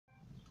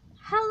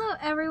Hello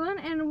everyone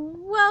and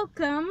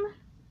welcome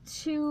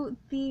to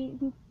the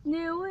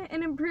new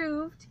and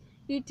improved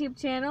YouTube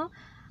channel.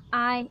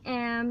 I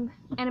am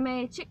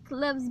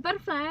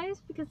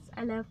AnimeChickLovesButterflies because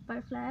I love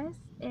butterflies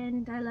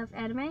and I love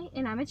anime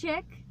and I'm a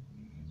chick,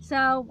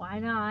 so why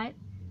not?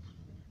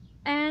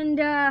 And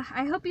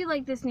I hope you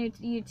like this new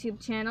YouTube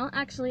channel.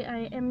 Actually,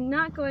 I am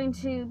not going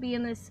to be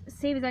in this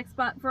save as X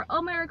spot for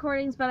all my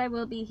recordings, but I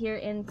will be here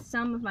in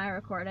some of my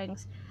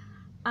recordings.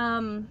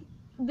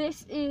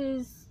 This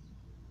is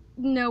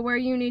nowhere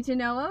you need to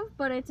know of,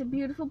 but it's a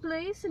beautiful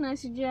place, and I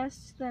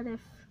suggest that if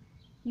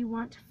you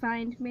want to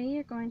find me,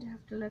 you're going to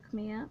have to look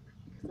me up,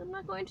 because I'm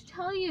not going to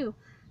tell you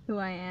who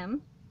I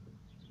am,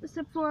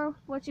 except for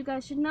what you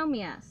guys should know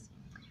me as.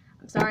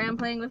 I'm sorry I'm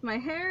playing with my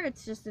hair,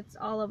 it's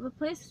all over the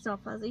place, it's all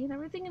fuzzy and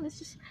everything, and it's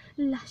just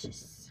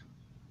luscious.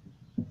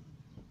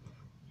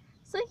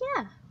 So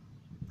yeah.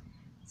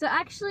 So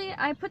actually,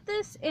 I put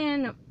this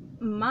in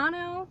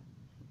mono,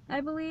 I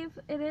believe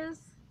it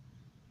is.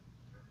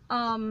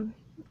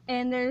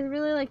 And there's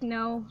really like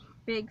no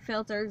big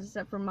filters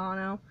except for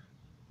mono.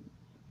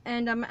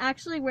 And I'm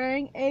actually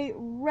wearing a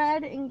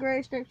red and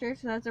gray stripe shirt,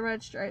 so that's a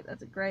red stripe,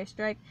 that's a gray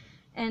stripe.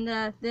 And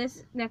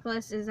this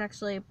necklace is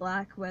actually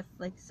black with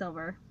like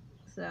silver,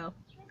 so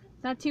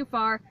it's not too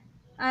far.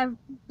 I have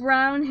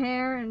brown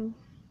hair and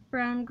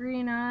brown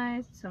green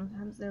eyes.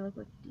 Sometimes they look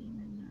like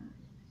demon eyes.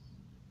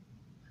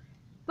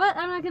 But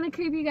I'm not going to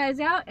creep you guys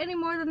out any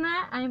more than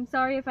that. I'm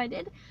sorry if I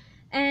did.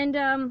 And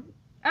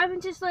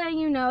I'm just letting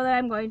you know that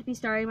I'm going to be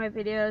starting my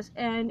videos,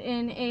 and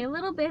in a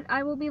little bit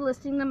I will be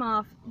listing them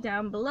off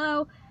down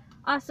below.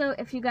 Also,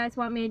 if you guys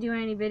want me to do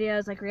any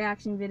videos, like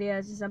reaction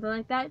videos or something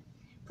like that,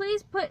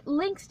 please put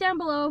links down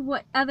below of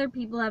what other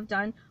people have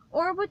done,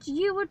 or what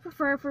you would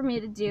prefer for me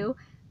to do.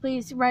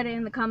 Please write it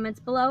in the comments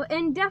below,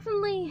 and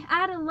definitely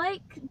add a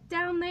like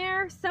down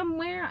there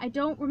somewhere. I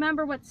don't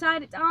remember what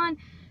side it's on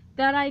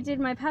that I did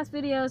my past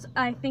videos.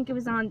 I think it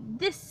was on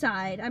this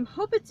side. I'm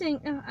hoping it's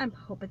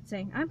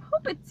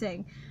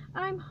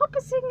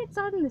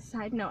on this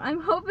side. No, I'm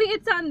hoping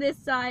it's on this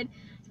side.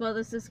 As well,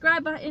 the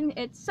subscribe button,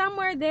 it's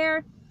somewhere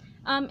there.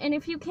 And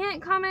if you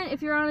can't comment,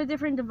 if you're on a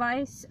different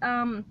device,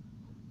 find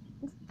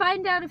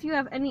out if you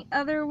have any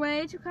other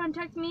way to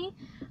contact me.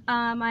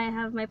 I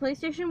have my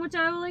PlayStation, which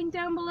I will link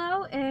down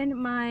below, and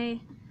my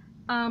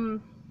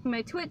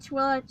Twitch,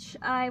 which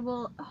I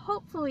will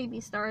hopefully be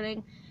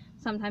starting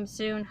sometime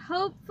soon,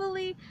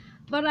 hopefully,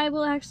 but I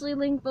will actually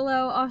link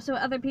below also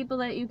other people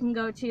that you can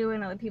go to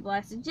and other people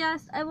I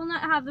suggest. I will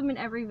not have them in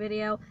every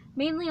video,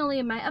 mainly only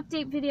in my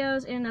update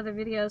videos and other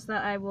videos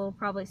that I will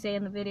probably say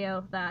in the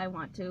video that I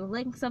want to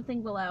link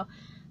something below.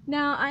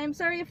 Now, I am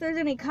sorry if there's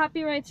any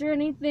copyrights or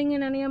anything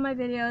in any of my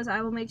videos.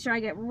 I will make sure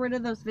I get rid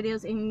of those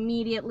videos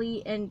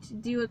immediately and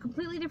do a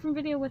completely different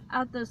video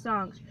without those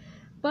songs.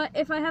 But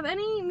if I have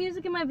any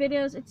music in my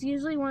videos, it's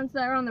usually ones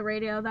that are on the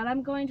radio that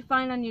I'm going to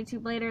find on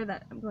YouTube later,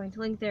 that I'm going to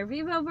link their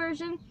Vivo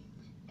version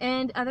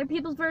and other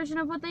people's version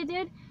of what they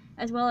did,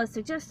 as well as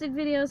suggested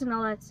videos and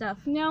all that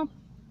stuff. Now,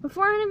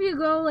 before any of you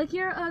go, like,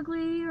 you're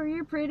ugly or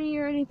you're pretty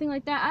or anything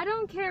like that, I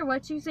don't care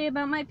what you say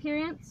about my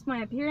appearance.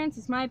 My appearance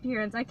is my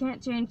appearance. I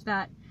can't change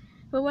that.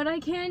 But what I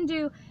can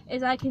do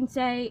is I can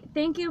say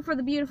thank you for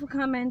the beautiful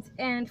comments,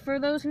 and for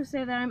those who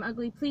say that I'm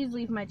ugly, please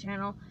leave my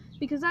channel,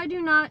 because I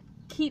do not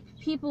keep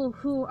people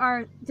who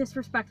are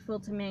disrespectful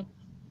to me.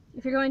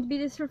 If you're going to be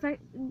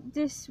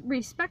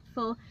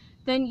disrespectful,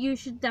 then you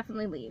should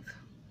definitely leave.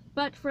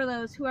 But for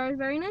those who are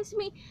very nice to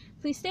me,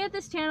 please stay at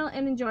this channel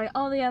and enjoy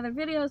all the other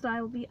videos that I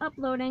will be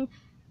uploading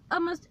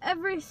almost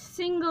every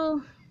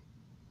single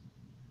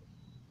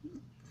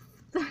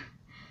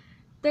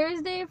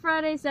Thursday,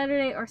 Friday,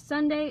 Saturday, or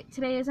Sunday.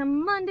 Today is a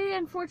Monday.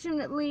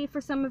 Unfortunately,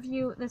 for some of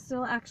you, this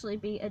will actually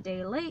be a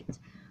day late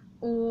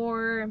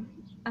or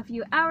a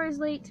few hours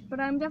late, but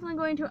I'm definitely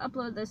going to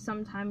upload this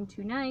sometime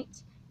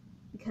tonight,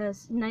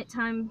 because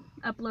nighttime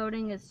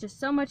uploading is just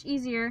so much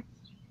easier,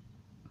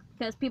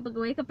 because people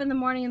wake up in the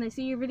morning and they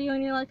see your video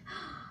and you're like,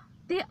 oh,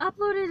 they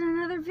uploaded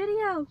another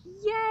video,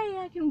 yay,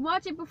 I can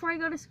watch it before I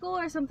go to school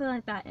or something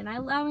like that. And I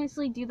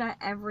obviously do that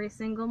every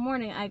single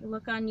morning. I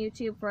look on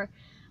YouTube for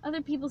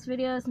other people's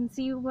videos and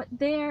see what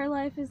their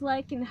life is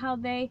like and how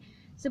they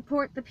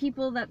support the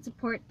people that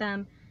support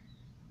them.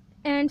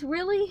 And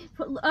really,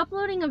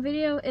 uploading a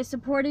video is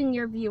supporting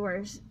your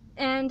viewers.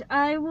 And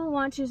I will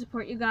want to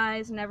support you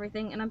guys and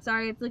everything. And I'm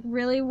sorry, it's like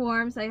really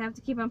warm, so I have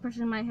to keep on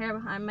pushing my hair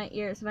behind my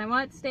ears. And I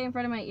want it to stay in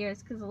front of my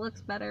ears because it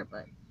looks better,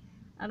 but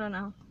I don't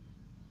know.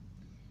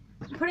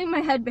 Putting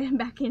my headband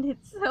back in,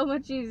 it's so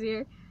much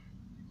easier.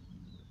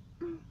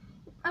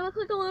 I look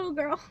like a little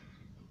girl.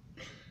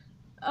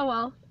 Oh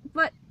well.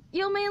 But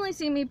you'll mainly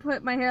see me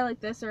put my hair like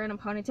this or in a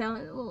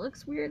ponytail. It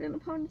looks weird in a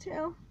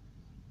ponytail.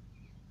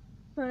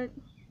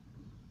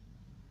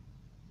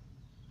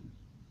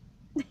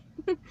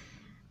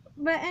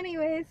 But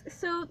anyways,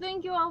 so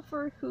thank you all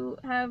for who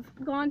have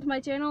gone to my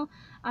channel.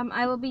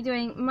 I will be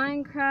doing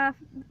Minecraft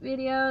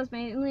videos,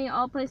 mainly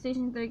all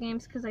PlayStation 3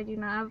 games, because I do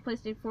not have a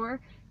PlayStation 4,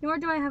 nor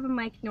do I have a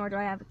mic, nor do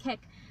I have a kick.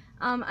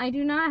 I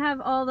do not have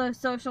all the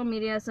social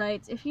media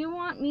sites. If you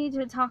want me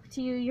to talk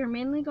to you, you're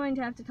mainly going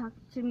to have to talk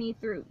to me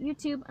through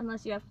YouTube.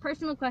 Unless you have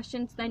personal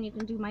questions, then you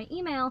can do my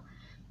email,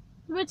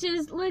 which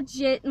is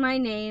legit my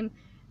name,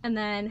 and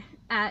then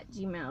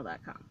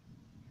 @gmail.com.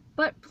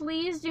 But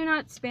please do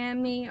not spam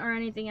me or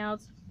anything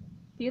else.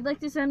 If you'd like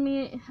to send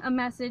me a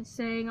message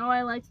saying, oh,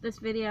 I liked this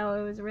video,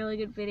 it was a really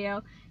good video,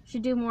 you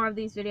should do more of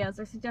these videos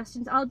or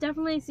suggestions, I'll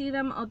definitely see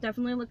them. I'll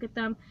definitely look at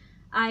them.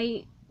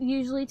 I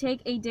usually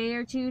take a day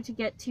or two to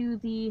get to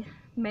the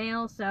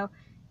mail, so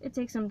it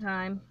takes some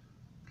time.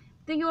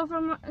 Thank you all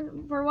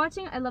for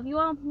watching. I love you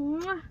all.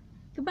 Mwah.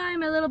 Goodbye,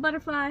 my little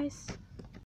butterflies.